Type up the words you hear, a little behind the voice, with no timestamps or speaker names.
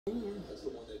Right,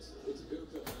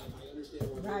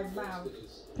 Bob.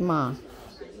 Ma,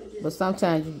 but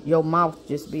sometimes your mouth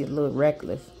just be a little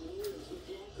reckless.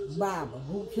 Baba,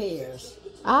 who cares?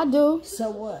 I do. So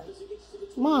what?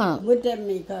 Ma. What that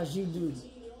mean? Cause you do.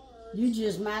 You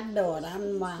just my daughter.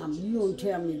 I'm mom. You don't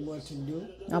tell me what to do.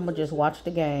 I'ma just watch the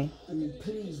game.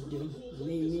 Please do.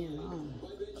 Leave me alone.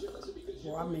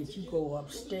 Or I make you go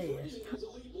upstairs.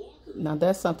 Now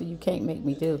that's something you can't make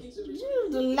me do. You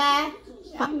the lie.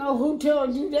 I don't know who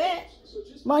told you that.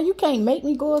 Ma, you can't make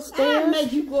me go upstairs. I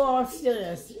make you go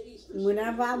upstairs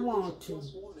whenever I want to.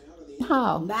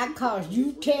 How? Not cause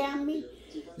you tell me,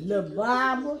 the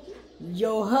Bible,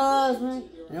 your husband,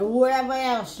 and whoever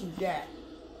else you got.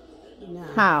 No.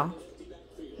 How?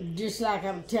 Just like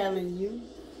I'm telling you.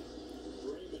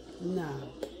 No.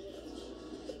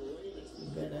 You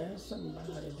better ask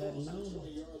somebody that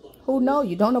knows. Who know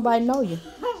you? Don't nobody know you.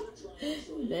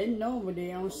 They know, but they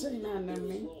don't say nothing to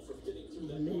me.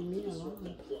 Leave me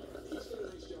alone.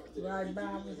 Right,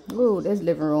 Bobby? Ooh, this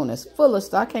living room is full of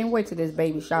stuff. I can't wait till this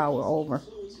baby shower over.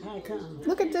 How come?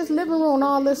 Look at this living room,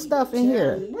 all this stuff in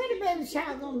here. Where the baby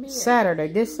shower gonna be at? Saturday,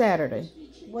 this Saturday.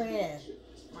 Where?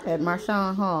 At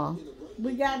Marshawn Hall.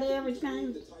 We got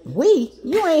everything. We?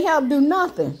 You ain't helped do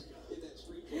nothing.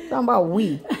 Talking about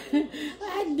we.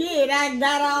 I did. I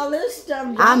got all this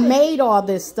stuff. I made all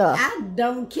this stuff. I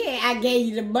don't care. I gave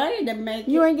you the money to make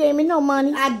it. You ain't gave me no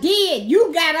money. I did.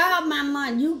 You got all my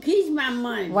money. You keep my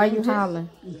money. Why you hollering?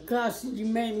 Because you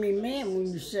make me mad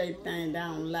when you say things I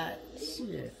don't like.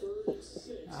 Shit.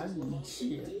 I did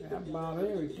shit. I bought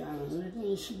everything.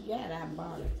 Everything she got, I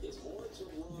bought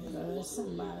it.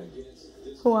 Somebody.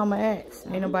 Who I'ma ask?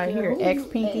 Ain't nobody here. Ex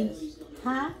Pinky.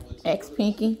 Huh? Ex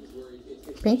Pinky.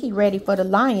 Pinky ready for the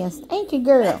Lions. Ain't you,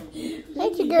 girl?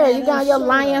 Ain't you, girl? You got your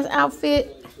Lions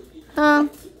outfit? Huh?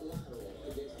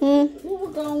 Who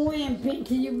we gonna win,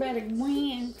 Pinky? You better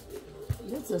win.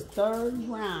 This is third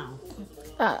round.